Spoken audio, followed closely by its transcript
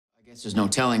Guess there's no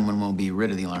telling when we'll be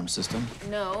rid of the alarm system.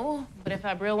 No, but if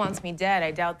Abril wants me dead,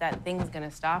 I doubt that thing's gonna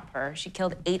stop her. She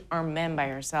killed 8 armed men by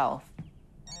herself.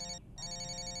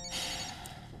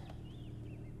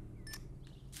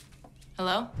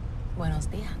 Hello? Buenos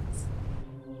días.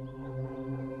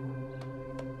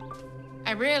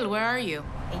 Abril, where are you?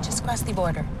 I just crossed the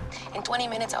border. In 20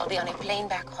 minutes, I'll be on a plane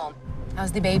back home.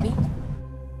 How's the baby?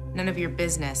 None of your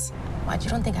business. What, you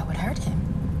don't think I would hurt him?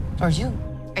 Or you?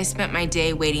 I spent my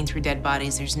day wading through dead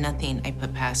bodies. There's nothing I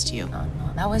put past you. No,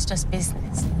 that was just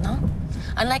business, no?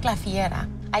 Unlike La Fiera,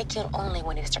 I kill only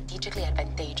when it is strategically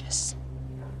advantageous.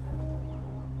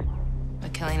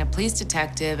 But killing a police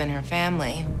detective and her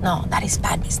family... No, that is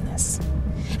bad business.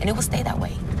 And it will stay that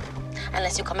way.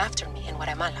 Unless you come after me in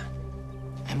Guatemala.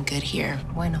 I'm good here.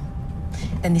 Bueno,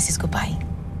 then this is goodbye.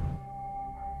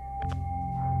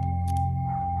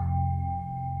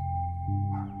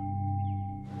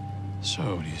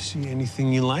 So, do you see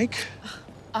anything you like?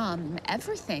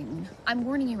 Everything. I'm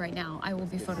warning you right now, I will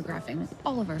be photographing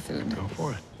all of our food. Go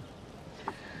for it.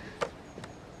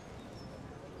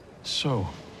 So,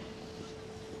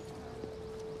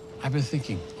 I've been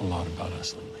thinking a lot about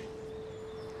us lately.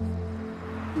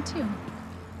 Me too.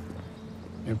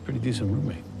 You're a pretty decent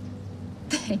roommate.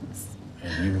 Thanks.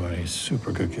 And you are a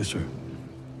super good kisser.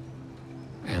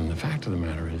 And the fact of the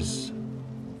matter is,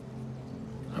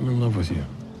 I'm in love with you.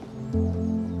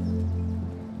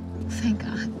 Thank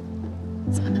God.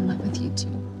 So I'm in love with you too.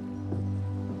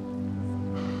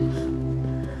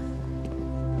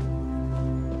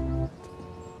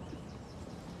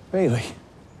 Bailey.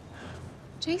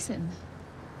 Jason,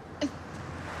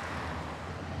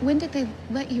 when did they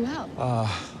let you out?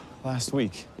 Last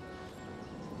week.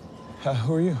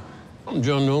 Who are you? I'm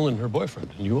John Nolan, her boyfriend.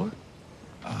 And you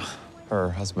are?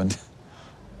 Her husband.